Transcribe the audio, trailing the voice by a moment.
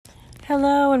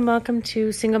Hello and welcome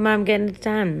to Single Mom Getting It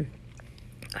Done.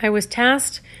 I was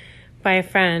tasked by a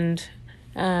friend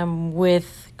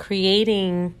with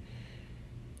creating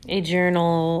a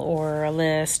journal or a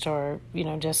list or,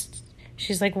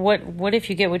 she's like, what if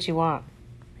you get what you want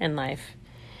in life?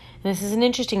 And this is an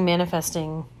interesting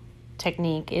manifesting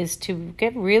technique, is to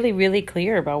get really, really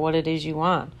clear about what it is you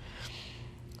want.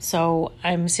 So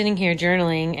I'm sitting here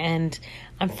journaling and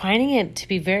I'm finding it to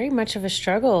be very much of a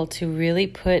struggle to really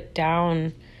put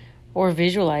down or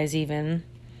visualize even.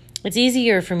 It's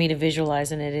easier for me to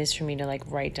visualize than it is for me to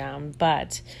write down,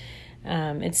 but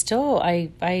it's still,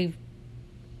 I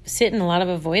sit in a lot of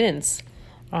avoidance.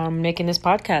 Making this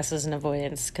podcast is an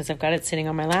avoidance because I've got it sitting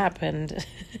on my lap and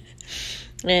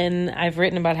and I've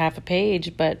written about half a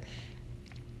page, but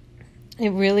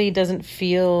it really doesn't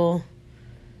feel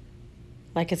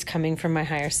like it's coming from my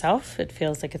higher self. It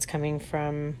feels like it's coming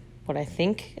from what I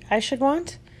think I should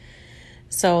want.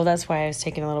 So that's why I was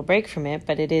taking a little break from it,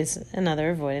 but it is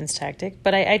another avoidance tactic.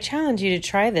 But I challenge you to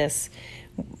try this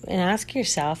and ask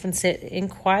yourself and sit in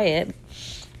quiet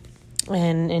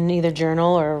and either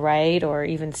journal or write or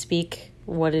even speak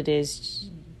what it is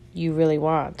you really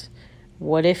want.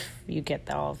 What if you get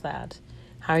all of that?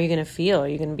 How are you going to feel? Are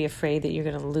you going to be afraid that you're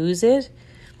going to lose it?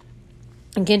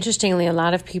 And interestingly, a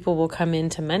lot of people will come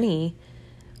into money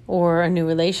or a new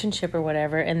relationship or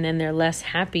whatever, and then they're less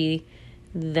happy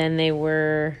than they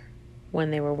were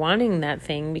when they were wanting that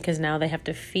thing, because now they have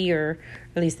to fear, or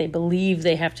at least they believe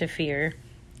they have to fear,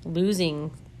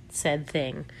 losing said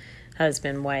thing.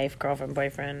 Husband, wife, girlfriend,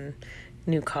 boyfriend,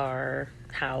 new car,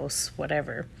 house,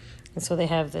 whatever. And so they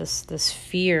have this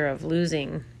fear of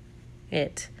losing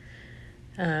it.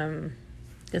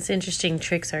 It's interesting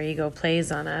tricks our ego plays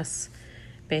on us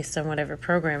based on whatever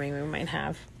programming we might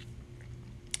have.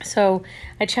 So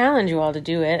I challenge you all to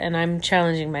do it, and I'm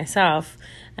challenging myself.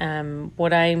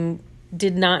 What I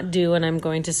did not do, and I'm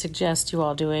going to suggest you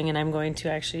all doing, and I'm going to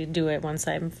actually do it once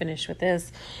I'm finished with this,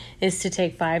 is to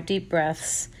take 5 deep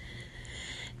breaths,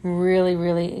 really,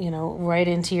 really, right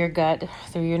into your gut,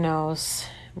 through your nose,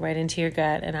 right into your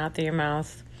gut and out through your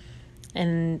mouth,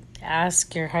 and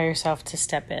ask your higher self to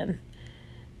step in.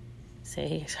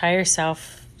 Say, higher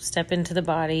self, step into the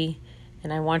body,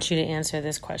 and I want you to answer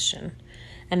this question.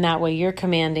 And that way you're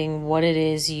commanding what it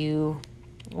is you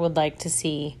would like to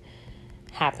see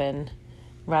happen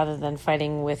rather than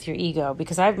fighting with your ego.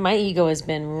 Because my ego has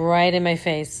been right in my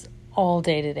face all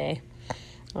day today.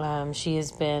 She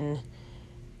has been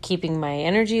keeping my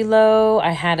energy low.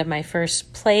 I had my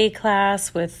first play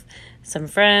class with some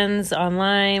friends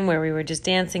online where we were just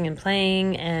dancing and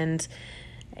playing, and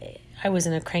I was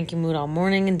in a cranky mood all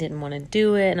morning and didn't want to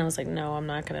do it. And I was like, no, I'm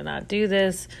not going to not do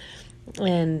this.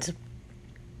 And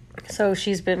so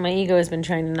my ego has been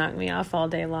trying to knock me off all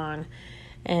day long.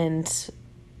 And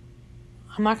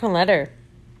I'm not going to let her.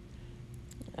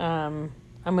 I'm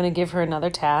going to give her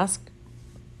another task,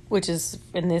 which is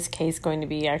in this case going to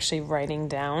be actually writing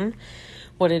down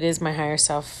what it is my higher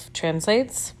self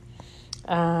translates.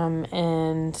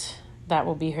 And that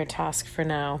will be her task for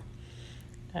now.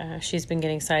 She's been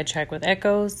getting sidetracked with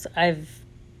echoes. I've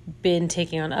been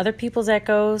taking on other people's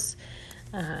echoes.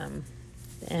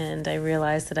 And I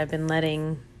realized that I've been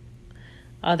letting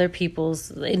other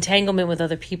people's entanglement with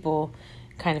other people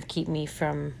kind of keep me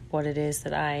from what it is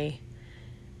that I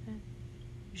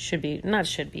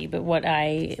but what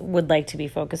I would like to be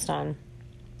focused on.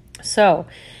 So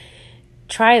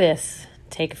try this.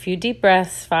 Take a few deep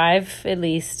breaths, 5 at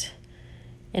least,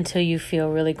 until you feel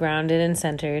really grounded and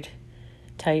centered.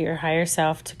 Tell your higher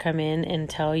self to come in and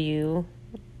tell you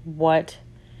what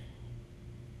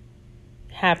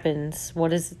happens.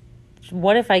 What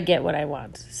if I get what I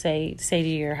want? Say to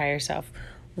your higher self,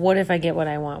 what if I get what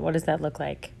I want? What does that look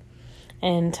like?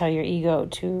 And tell your ego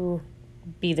to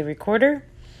be the recorder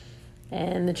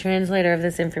and the translator of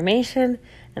this information.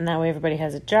 And that way everybody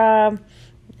has a job.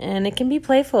 And it can be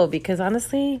playful because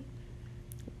honestly,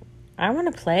 I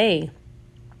want to play.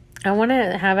 I want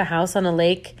to have a house on a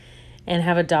lake and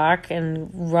have a dock and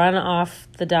run off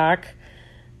the dock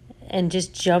and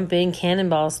just jump in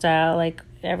cannonball style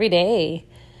every day.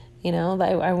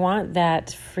 I want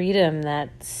that freedom,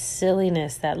 that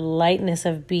silliness, that lightness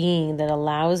of being that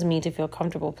allows me to feel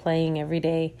comfortable playing every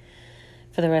day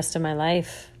for the rest of my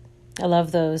life. I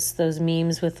love those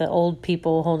memes with the old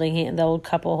people the old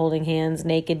couple holding hands,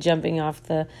 naked, jumping off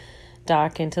the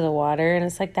dock into the water. And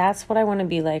it's that's what I want to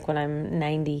be like when I'm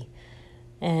 90.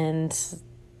 And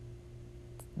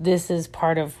this is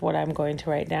part of what I'm going to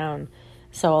write down.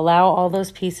 So allow all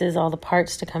those pieces, all the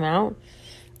parts to come out.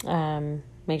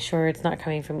 Make sure it's not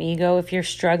coming from ego. If you're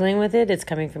struggling with it, it's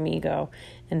coming from ego.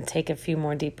 And take a few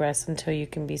more deep breaths until you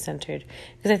can be centered.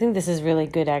 Because I think this is really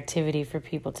good activity for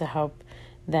people to help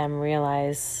them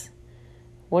realize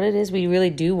what it is we really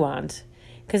do want.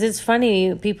 Because it's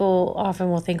funny, people often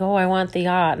will think, oh, I want the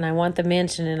yacht, and I want the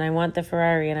mansion, and I want the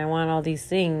Ferrari, and I want all these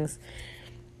things.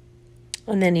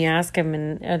 And then you ask them,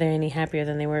 and are they any happier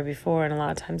than they were before? And a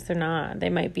lot of times they're not. They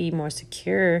might be more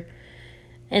secure.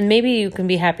 And maybe you can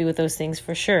be happy with those things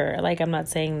for sure. Like, I'm not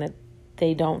saying that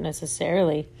they don't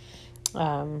necessarily.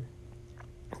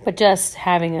 But just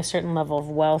having a certain level of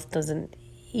wealth doesn't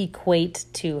equate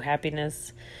to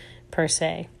happiness per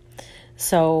se.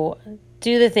 So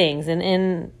do the things.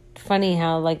 And funny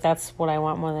how, like, that's what I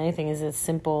want more than anything is a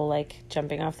simple, like,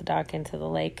 jumping off the dock into the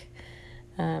lake.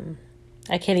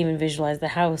 I can't even visualize the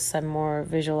house. I'm more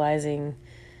visualizing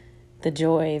the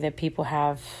joy that people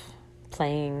have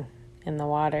playing in the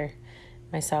water,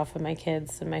 myself and my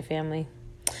kids and my family.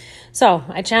 So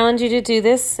I challenge you to do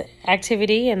this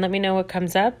activity and let me know what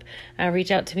comes up.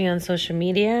 Reach out to me on social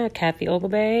media, Kathy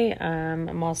Ogilby.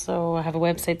 I'm also have a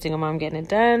website, Single Mom Getting It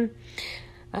Done.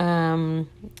 I'm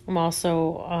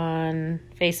also on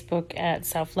Facebook at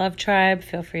Self Love Tribe.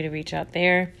 Feel free to reach out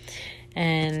there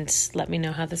and let me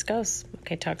know how this goes.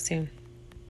 Okay, talk soon.